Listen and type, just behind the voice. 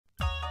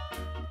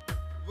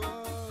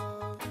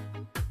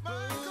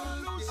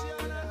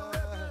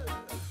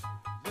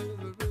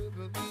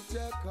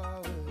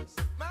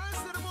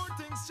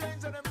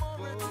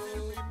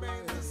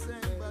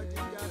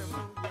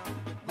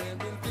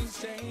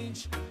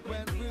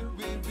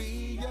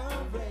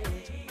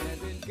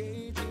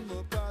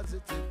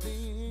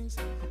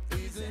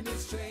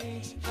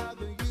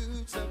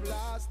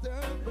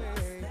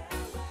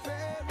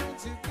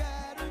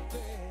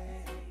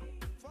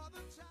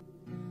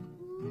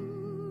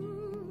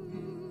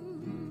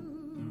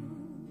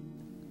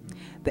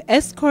The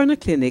S Corner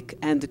Clinic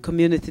and the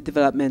Community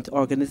Development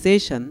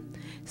Organization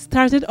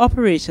started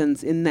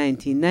operations in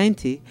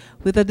 1990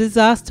 with a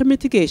disaster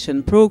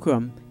mitigation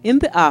program in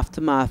the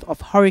aftermath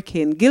of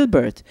Hurricane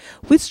Gilbert,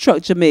 which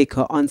struck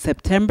Jamaica on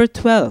September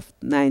 12,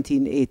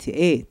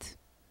 1988.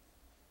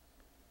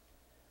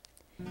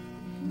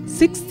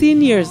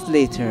 16 years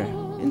later,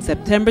 in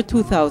September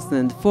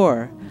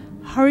 2004,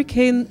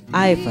 Hurricane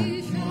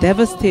Ivan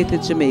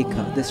devastated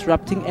Jamaica,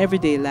 disrupting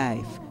everyday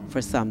life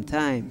for some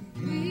time.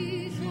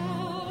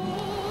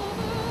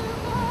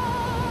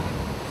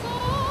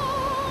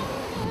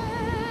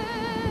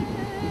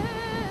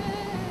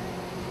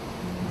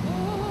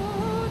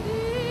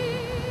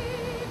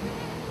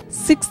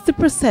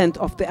 "60%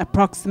 of the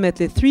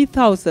approximately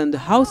 3,000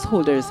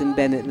 householders in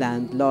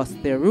Bennetland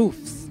lost their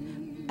roofs,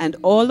 and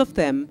all of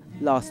them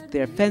lost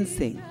their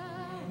fencing.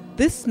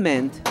 This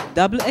meant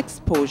double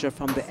exposure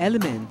from the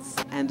elements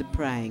and the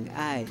prying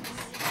eyes.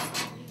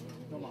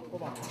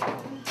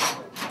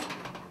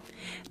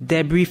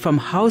 Debris from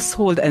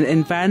household and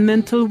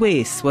environmental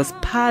waste was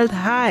piled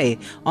high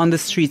on the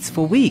streets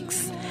for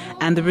weeks,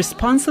 and the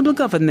responsible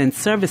government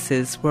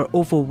services were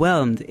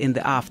overwhelmed in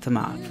the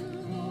aftermath.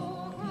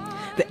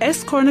 The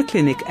S Corner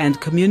Clinic and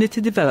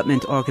Community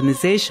Development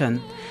Organization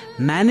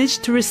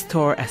managed to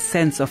restore a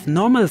sense of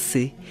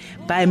normalcy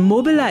by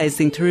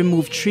mobilizing to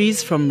remove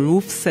trees from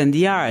roofs and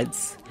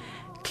yards,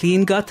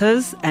 clean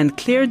gutters, and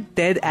clear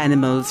dead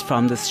animals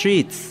from the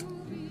streets.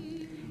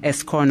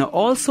 S Corner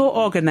also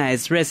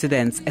organized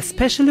residents,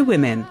 especially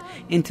women,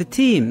 into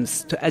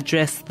teams to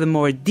address the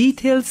more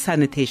detailed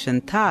sanitation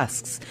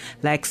tasks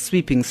like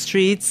sweeping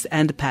streets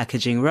and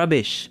packaging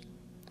rubbish.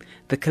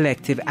 The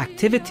collective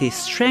activity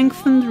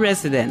strengthened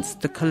residents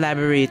to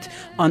collaborate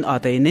on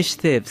other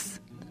initiatives.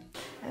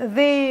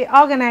 The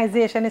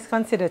organization is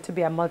considered to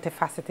be a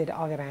multifaceted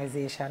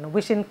organization,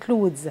 which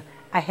includes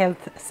a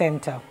health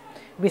center.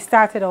 We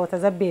started out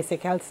as a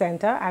basic health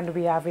center, and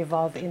we have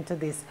evolved into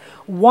this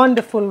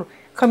wonderful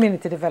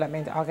community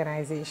development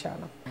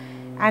organization.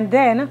 And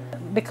then,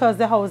 because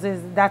the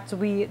houses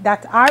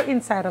that are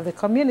inside of the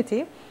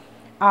community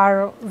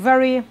are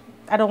very,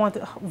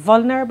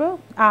 vulnerable,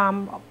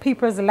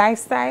 people's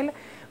lifestyle,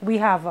 we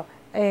have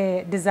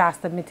a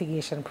disaster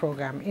mitigation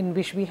program in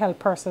which we help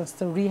persons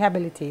to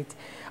rehabilitate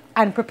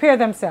and prepare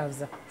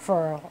themselves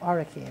for a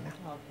hurricane.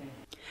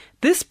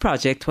 This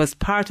project was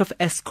part of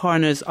S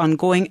Corner's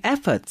ongoing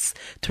efforts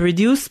to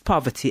reduce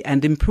poverty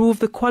and improve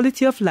the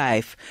quality of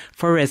life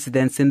for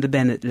residents in the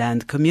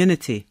Bennetland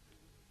community.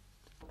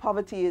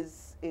 Poverty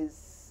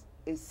is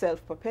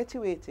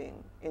self-perpetuating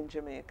in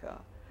Jamaica.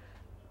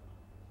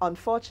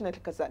 Unfortunately,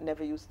 because that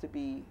never used to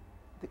be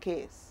the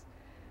case.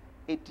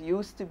 It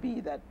used to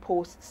be that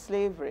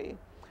post-slavery,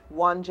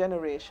 one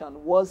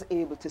generation was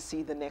able to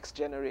see the next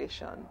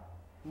generation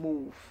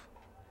move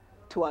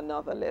to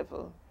another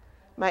level.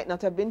 Might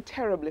not have been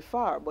terribly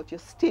far, but you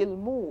still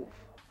move.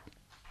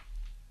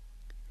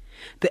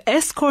 The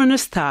S Corner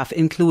staff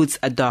includes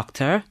a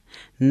doctor,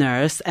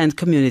 nurse, and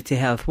community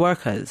health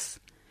workers.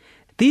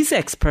 These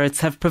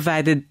experts have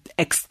provided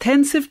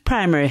extensive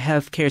primary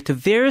health care to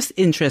various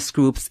interest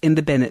groups in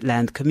the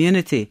Bennetland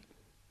community.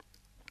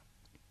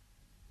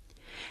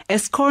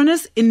 S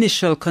Corner's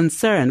initial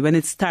concern when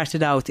it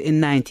started out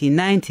in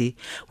 1990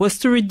 was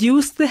to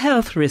reduce the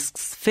health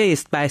risks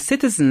faced by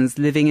citizens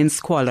living in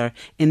squalor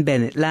in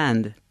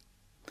Bennetland.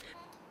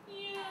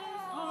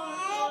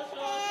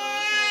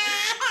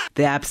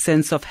 The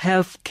absence of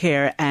health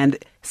care and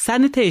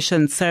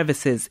sanitation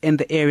services in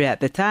the area at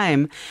the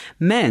time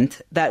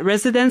meant that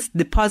residents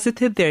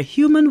deposited their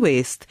human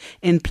waste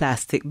in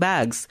plastic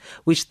bags,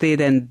 which they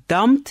then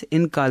dumped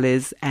in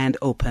gullies and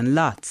open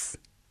lots.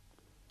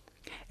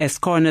 S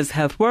Corner's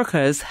health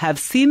workers have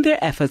seen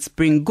their efforts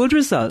bring good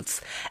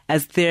results,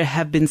 as there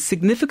have been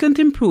significant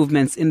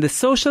improvements in the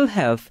social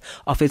health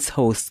of its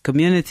host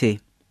community.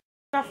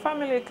 A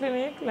family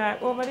clinic,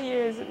 like over the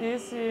years, you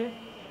see,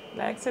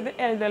 like so the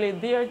elderly,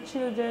 their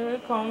children will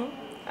come,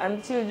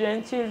 and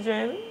children.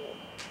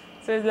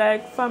 So it's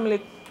like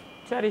family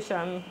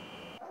tradition.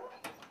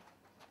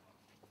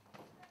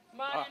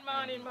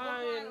 Morning.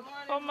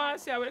 Come on,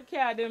 see, I will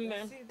carry them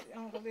then.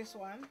 This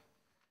one.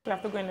 We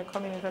have to go in the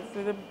community. That's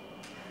the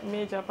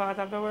major part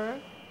of the work.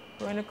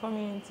 Go in the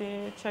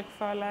community, check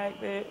for like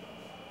the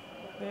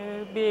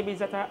babies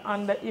that are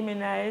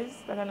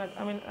under-immunized, that are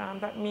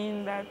not, that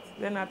means that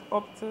they're not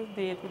up to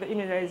date with the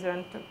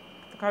immunization to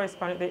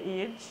correspond with the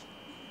age.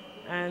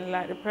 And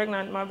like the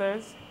pregnant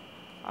mothers,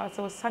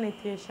 also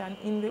sanitation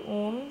in the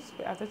homes,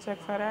 we have to check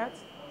for that.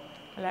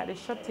 And like the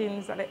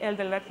shut-ins, that the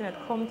elderly that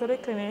cannot come to the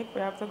clinic,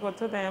 we have to go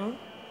to them,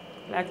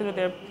 like to do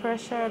their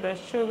pressure, their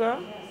sugar,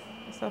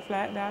 stuff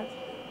like that.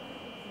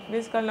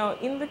 Basically now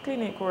in the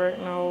clinic work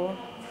now,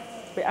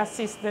 we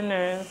assist the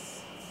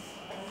nurse.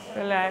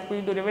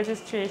 We do the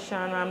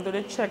registration, do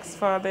the checks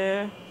for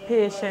the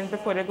patient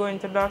before they go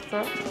into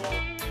doctor.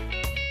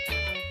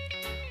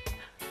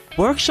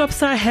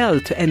 Workshops are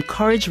held to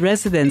encourage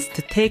residents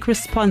to take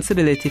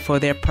responsibility for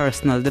their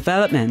personal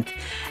development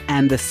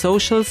and the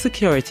social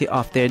security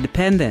of their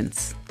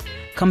dependents.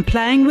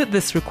 Complying with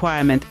this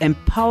requirement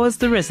empowers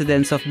the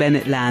residents of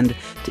Bennett Land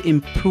to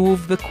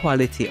improve the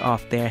quality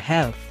of their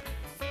health.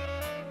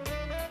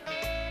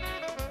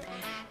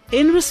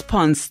 In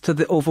response to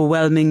the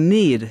overwhelming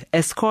need,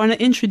 Escorner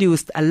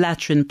introduced a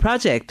latrine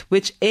project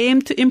which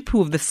aimed to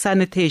improve the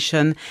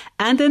sanitation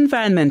and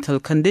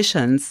environmental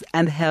conditions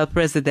and help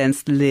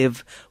residents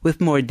live with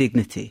more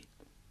dignity.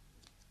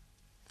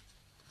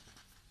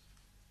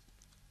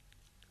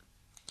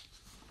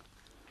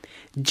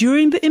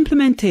 During the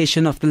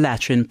implementation of the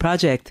latrine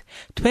project,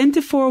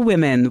 24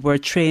 women were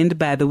trained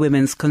by the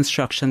Women's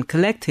Construction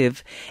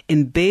Collective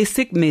in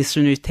basic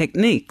masonry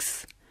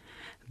techniques.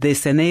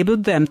 This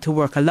enabled them to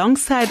work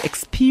alongside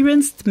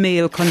experienced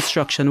male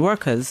construction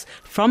workers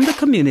from the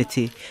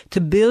community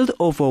to build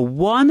over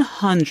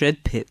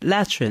 100 pit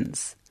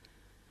latrines.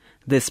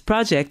 This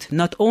project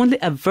not only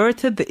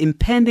averted the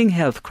impending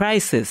health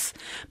crisis,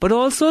 but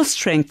also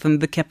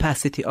strengthened the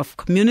capacity of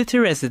community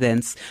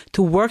residents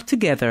to work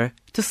together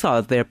to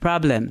solve their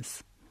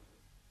problems.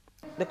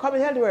 The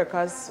community health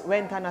workers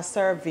went on a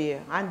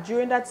survey, and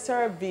during that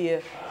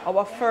survey,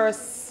 our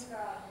first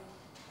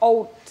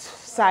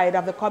outside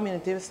of the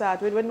community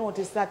we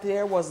noticed that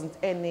there wasn't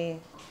any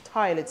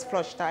toilets,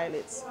 flush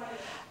toilets.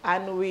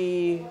 And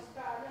we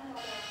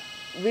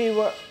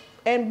were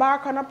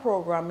embarked on a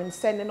program in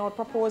sending out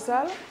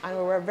proposal, and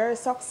we were very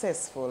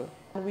successful.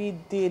 We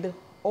did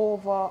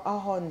over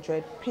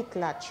 100 pit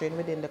latrine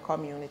within the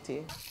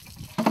community.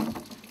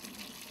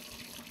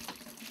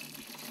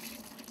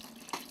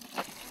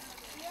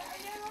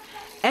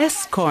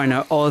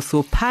 Escorner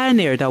also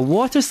pioneered a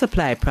water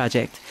supply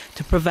project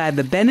to provide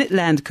the Bennett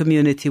Land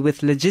community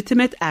with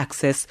legitimate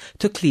access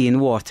to clean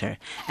water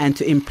and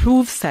to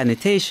improve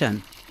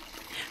sanitation.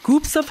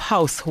 Groups of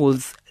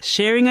households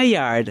sharing a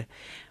yard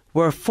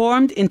were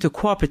formed into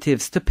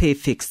cooperatives to pay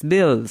fixed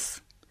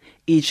bills.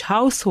 Each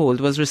household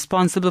was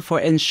responsible for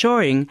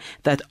ensuring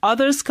that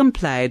others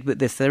complied with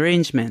this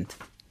arrangement.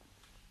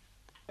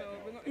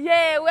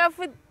 Yeah, we have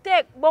to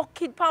take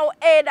bucket power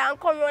head and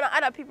come around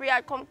and other people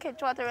yard come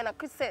catch water on a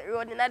Kingston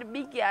road in the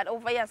big yard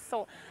over here.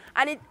 So,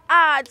 and it's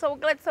hard, so we're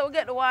glad we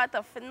get the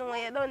water for no,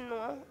 you don't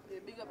know.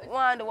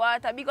 Want the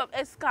water, big up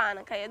Escorner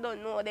because you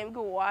don't know them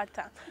good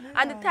water.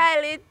 Yeah. And the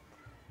toilet,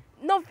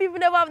 no people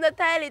never have the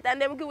toilet and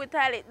them good with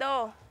toilet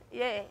though.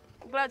 Yeah,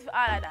 glad for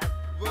all of that.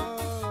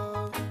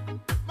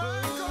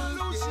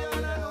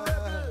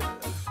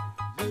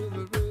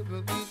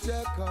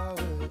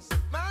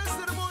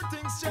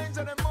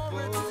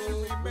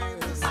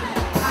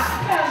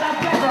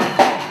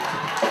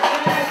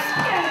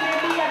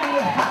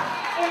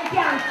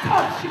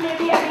 Touch me,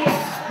 baby,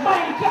 but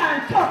you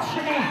can't touch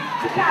me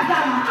because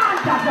I'm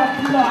under the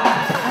blood.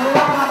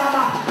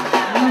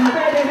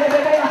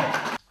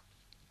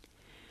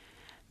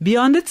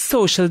 Beyond its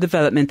social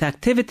development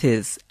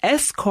activities,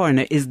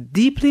 Escorner is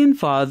deeply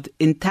involved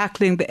in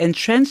tackling the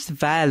entrenched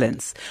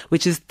violence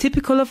which is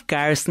typical of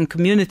garrison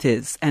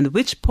communities and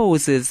which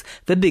poses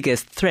the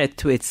biggest threat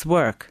to its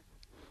work.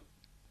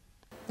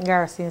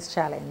 Garrison's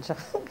challenge.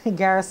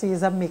 Garrison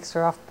is a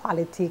mixture of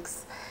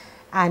politics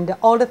and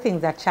all the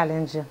things that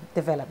challenge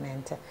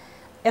development.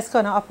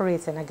 Escorner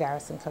operates in a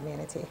garrison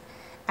community,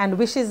 and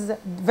which is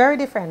very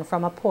different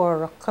from a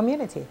poor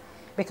community,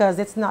 because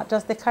it's not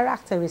just the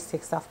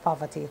characteristics of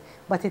poverty,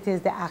 but it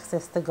is the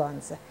access to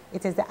guns.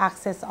 It is the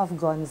access of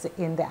guns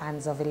in the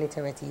hands of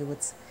illiterate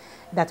youths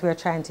that we're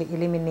trying to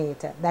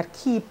eliminate, that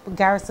keep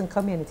garrison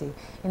community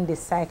in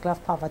this cycle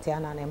of poverty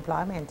and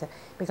unemployment,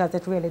 because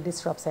it really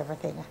disrupts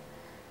everything.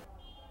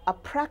 A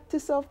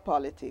practice of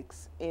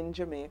politics in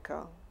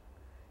Jamaica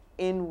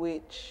in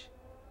which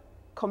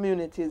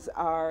communities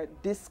are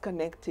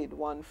disconnected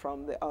one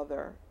from the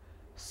other.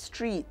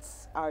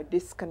 Streets are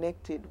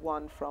disconnected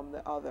one from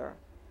the other.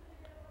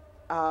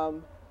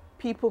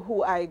 People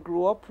who I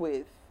grew up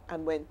with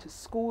and went to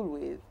school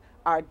with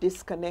are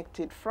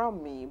disconnected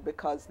from me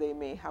because they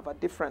may have a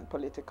different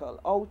political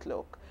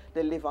outlook.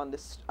 They live on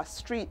a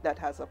street that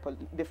has a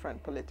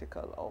different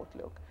political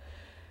outlook.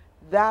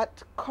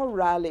 That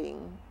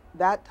corralling,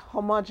 that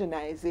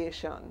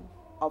homogenization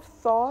of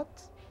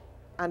thought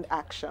and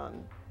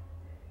action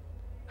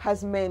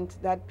has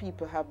meant that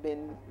people have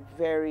been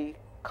very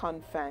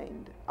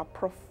confined, a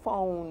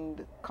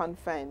profound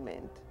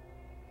confinement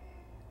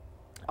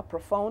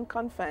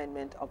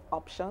of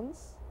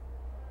options,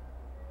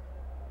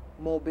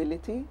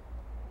 mobility,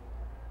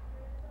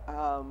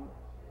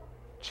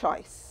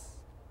 choice.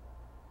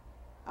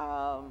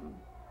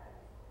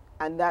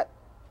 And that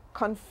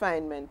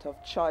confinement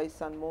of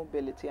choice and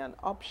mobility and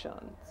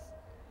options,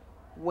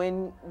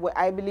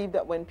 I believe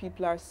that when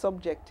people are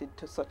subjected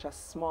to such a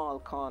small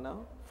corner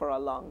for a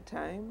long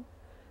time,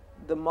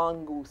 the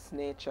mongoose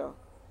nature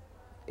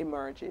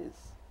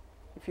emerges.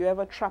 If you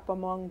ever trap a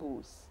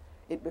mongoose,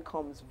 it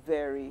becomes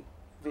very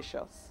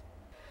vicious.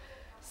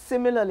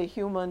 Similarly,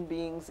 human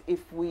beings,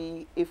 if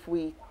we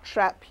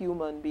trap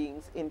human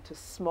beings into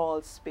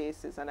small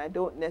spaces, and I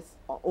don't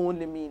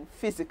only mean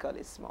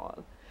physically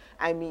small,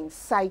 I mean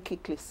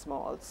psychically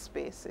small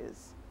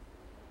spaces,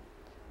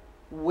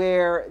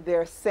 where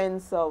their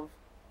sense of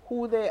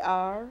who they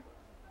are,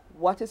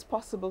 what is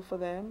possible for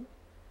them,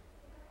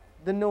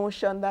 the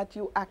notion that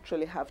you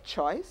actually have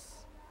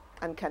choice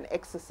and can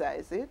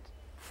exercise it,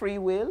 free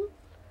will,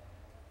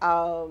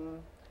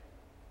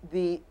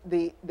 the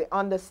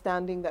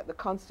understanding that the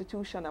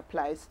Constitution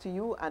applies to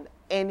you and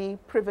any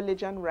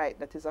privilege and right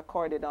that is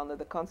accorded under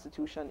the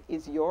Constitution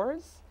is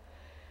yours.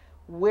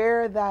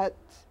 Where that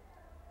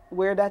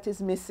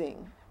is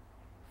missing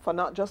for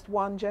not just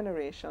one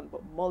generation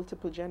but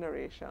multiple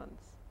generations,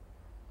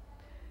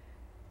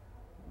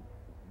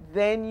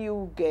 then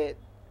you get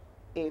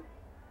a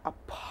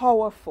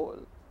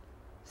powerful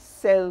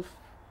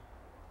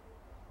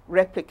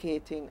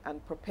self-replicating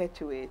and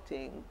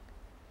perpetuating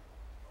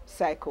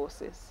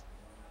psychosis.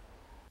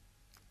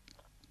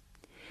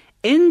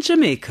 In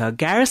Jamaica,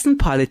 garrison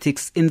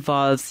politics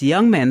involves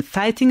young men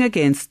fighting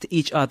against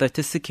each other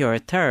to secure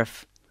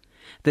turf.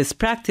 This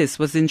practice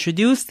was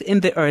introduced in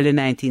the early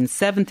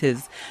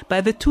 1970s by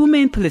the two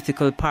main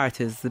political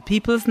parties, the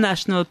People's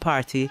National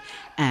Party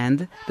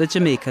and the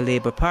Jamaica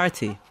Labour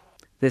Party.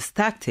 This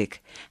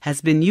tactic has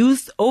been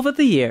used over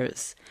the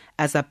years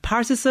as a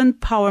partisan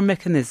power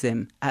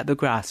mechanism at the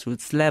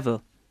grassroots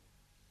level.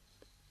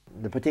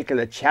 The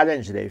particular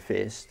challenge they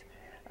faced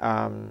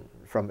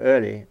from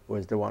early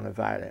was the one of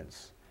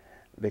violence,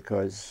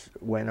 because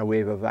when a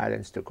wave of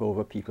violence took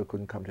over, people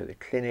couldn't come to the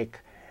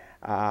clinic,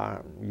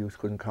 youth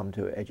couldn't come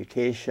to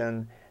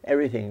education,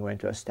 everything went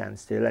to a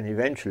standstill, and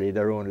eventually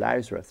their own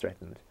lives were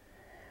threatened.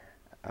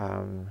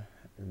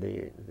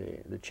 The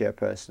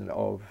chairperson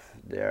of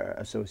their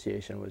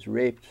association was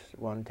raped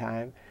one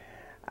time,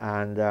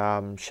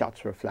 and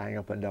shots were flying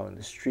up and down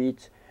the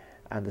street,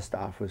 and the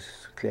staff was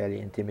clearly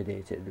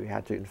intimidated. We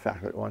had to, in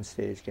fact, at one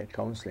stage get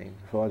counseling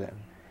for them.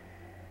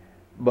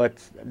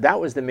 But that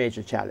was the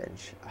major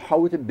challenge,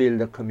 how to build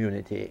a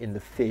community in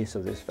the face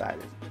of this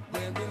violence.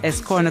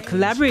 Escorner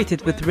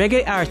collaborated with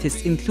reggae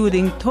artists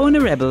including Tony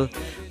Rebel,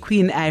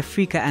 Queen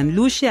Ifrica and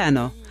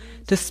Luciano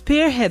to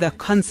spearhead a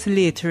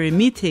conciliatory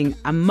meeting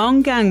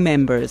among gang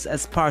members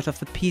as part of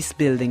the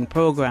peace-building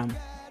program.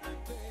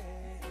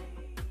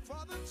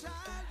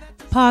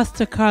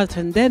 Pastor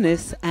Carlton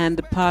Dennis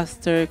and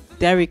Pastor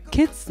Derek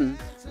Kitson,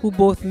 who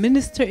both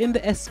minister in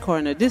the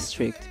Escorner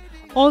district,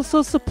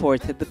 also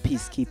supported the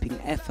peacekeeping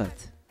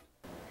effort.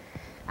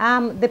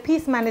 The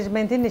Peace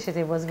Management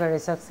Initiative was very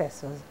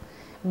successful,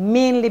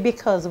 mainly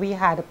because we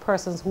had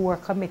persons who were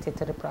committed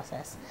to the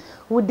process,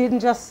 who didn't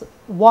just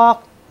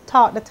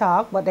talk the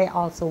talk, but they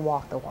also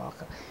walk the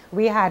walk.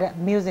 We had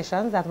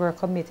musicians that were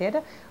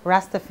committed,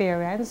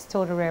 Rastafarians,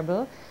 Tony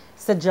Rebel,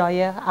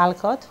 Sajoya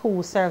Alcott,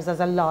 who serves as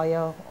a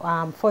lawyer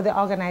for the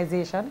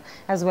organization,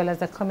 as well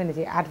as a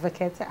community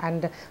advocate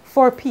and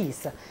for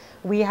peace.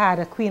 We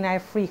had Queen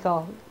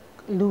Ifrica,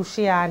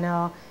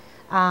 Luciano,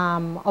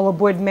 our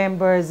board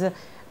members,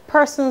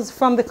 persons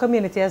from the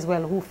community as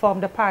well, who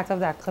formed a part of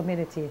that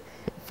community,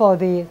 for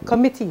the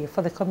committee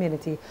for the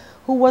community,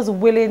 who was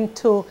willing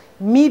to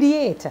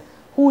mediate,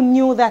 who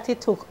knew that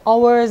it took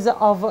hours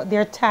of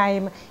their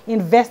time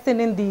investing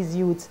in these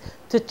youths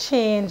to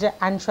change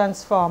and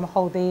transform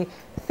how they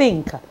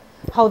think,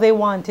 how they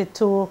wanted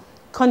to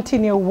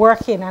continue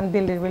working and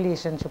building a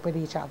relationship with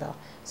each other.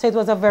 So it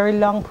was a very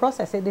long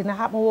process. It didn't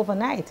happen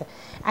overnight.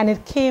 And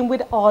it came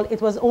with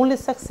it was only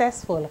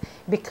successful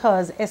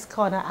because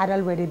Escorner had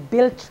already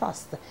built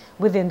trust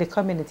within the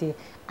community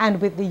and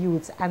with the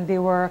youths, and they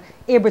were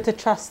able to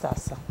trust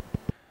us.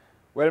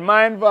 Well,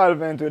 my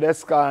involvement with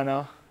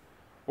Escorner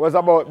was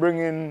about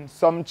bringing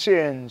some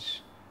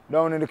change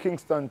down in the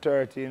Kingston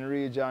 13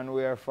 region,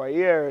 where for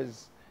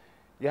years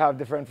you have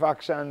different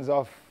factions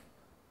of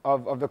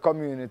the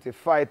community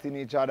fighting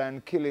each other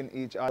and killing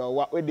each other.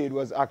 What we did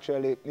was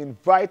actually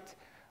invite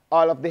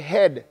all of the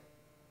head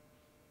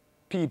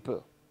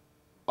people,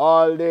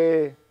 all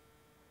the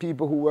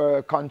people who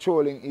were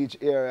controlling each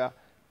area,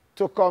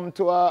 to come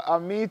to a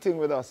meeting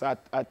with us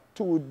at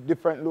two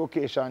different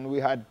locations. We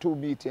had two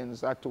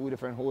meetings at two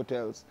different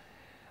hotels.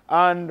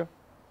 And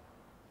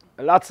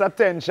lots of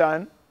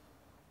tension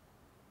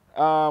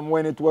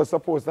when it was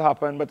supposed to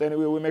happen, but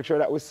anyway, we make sure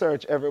that we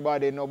search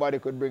everybody. Nobody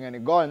could bring any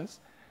guns.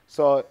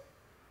 So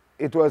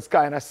it was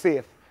kind of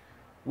safe.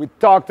 We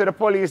talked to the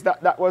police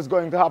that was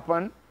going to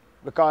happen,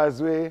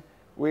 because we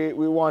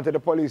wanted the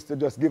police to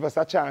just give us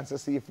a chance to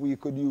see if we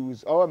could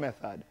use our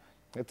method,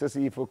 to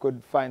see if we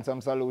could find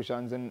some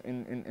solutions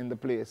in the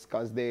place,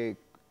 because they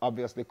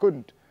obviously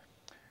couldn't.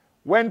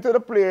 Went to the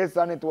place,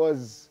 and it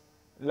was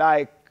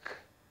like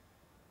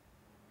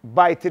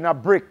biting a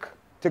brick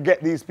to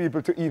get these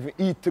people to even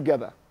eat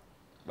together.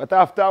 But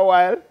after a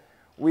while,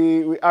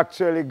 we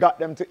actually got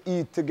them to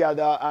eat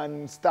together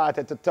and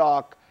started to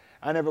talk,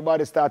 and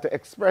everybody started to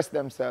express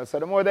themselves. So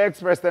the more they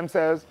express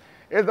themselves,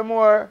 is the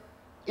more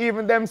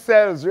even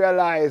themselves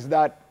realize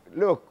that,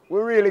 look,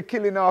 we're really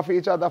killing off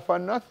each other for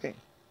nothing.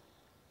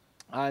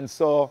 And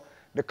so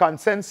the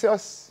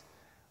consensus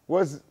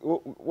was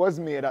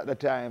made at the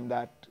time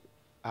that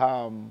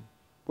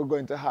we're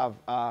going to have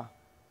a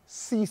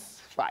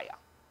ceasefire.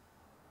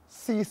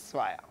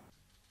 Ceasefire.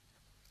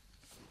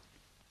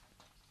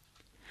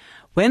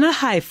 When a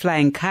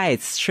high-flying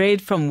kite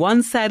strayed from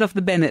one side of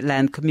the Bennett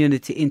Land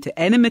community into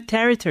enemy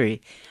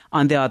territory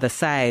on the other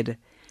side,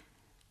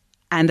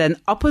 and an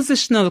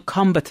oppositional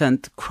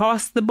combatant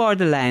crossed the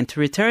borderline to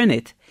return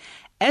it,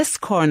 S.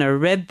 Corner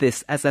read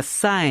this as a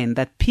sign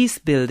that peace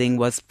building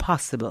was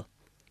possible.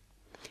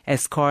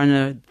 S.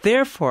 Corner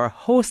therefore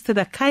hosted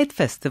a kite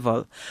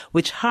festival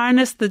which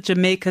harnessed the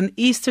Jamaican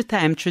Easter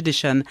time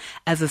tradition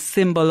as a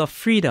symbol of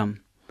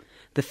freedom.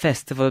 The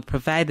festival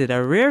provided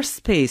a rare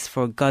space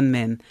for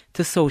gunmen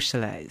to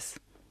socialize.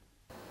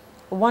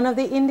 One of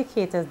the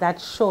indicators that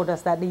showed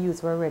us that the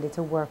youth were ready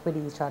to work with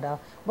each other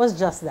was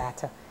just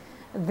that.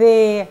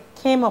 They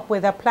came up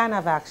with a plan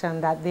of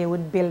action that they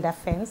would build a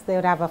fence, they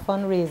would have a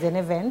fundraising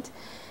event,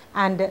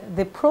 and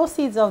the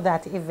proceeds of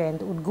that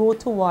event would go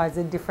towards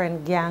the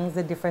different gangs,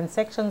 the different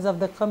sections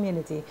of the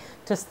community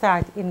to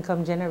start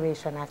income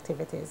generation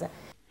activities.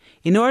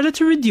 In order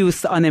to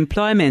reduce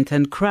unemployment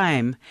and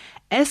crime,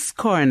 S.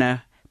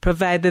 Corner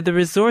provided the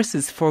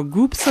resources for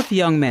groups of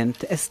young men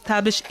to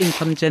establish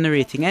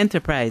income-generating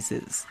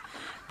enterprises.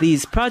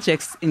 These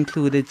projects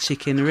included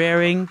chicken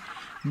rearing,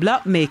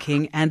 block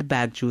making, and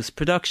bag juice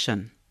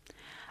production.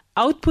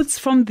 Outputs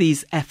from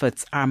these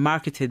efforts are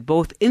marketed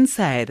both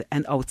inside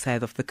and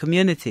outside of the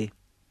community.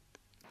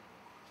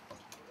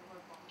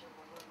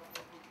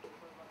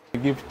 I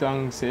give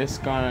thanks to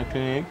Escana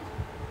Clinic.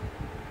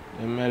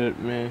 They helped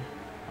me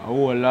a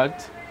whole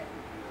lot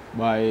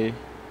by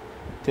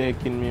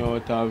taking me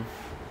out of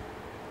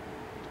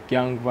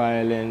gang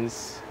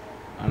violence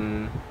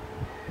and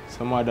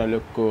some other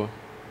local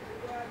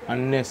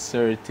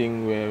unnecessary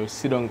thing where we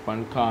sit down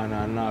on corner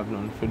and have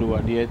nothing to do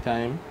at the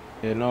time.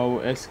 You know,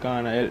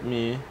 Escana helped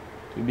me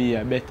to be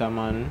a better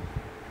man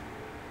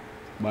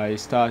by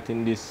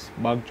starting this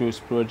bag juice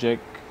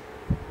project,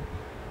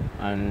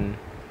 and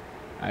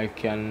I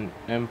can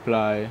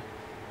employ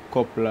a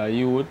couple of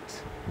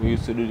youth who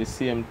used to do the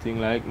same thing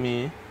like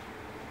me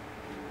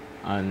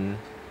and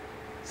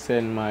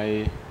send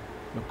my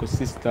local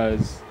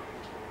sisters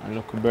and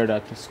local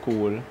brother to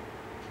school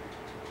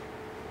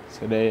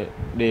so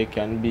they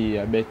can be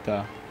a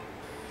better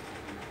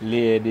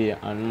lady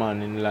and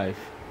man in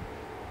life.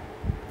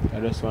 I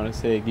just want to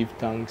say give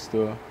thanks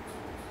to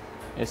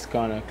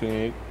Escana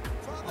Clinic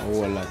a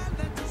whole lot.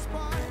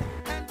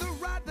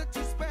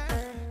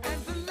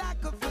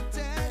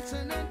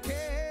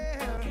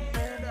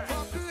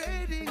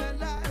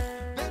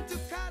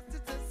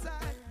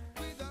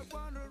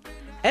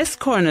 S.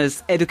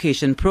 Corner's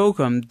education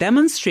program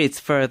demonstrates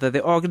further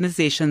the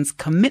organization's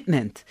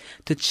commitment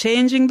to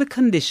changing the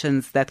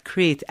conditions that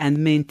create and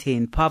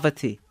maintain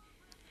poverty.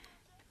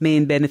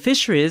 Main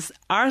beneficiaries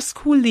are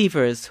school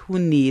leavers who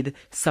need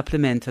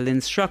supplemental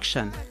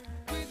instruction.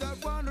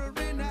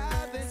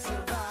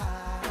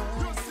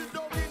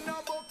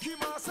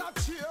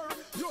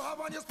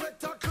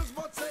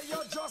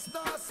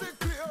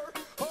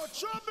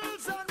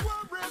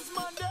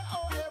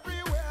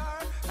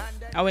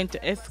 I went to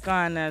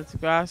Escana's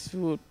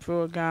grassroots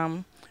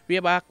program way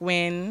back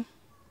when.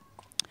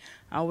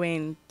 I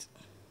went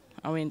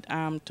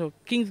to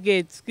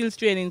Kingsgate skills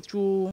training through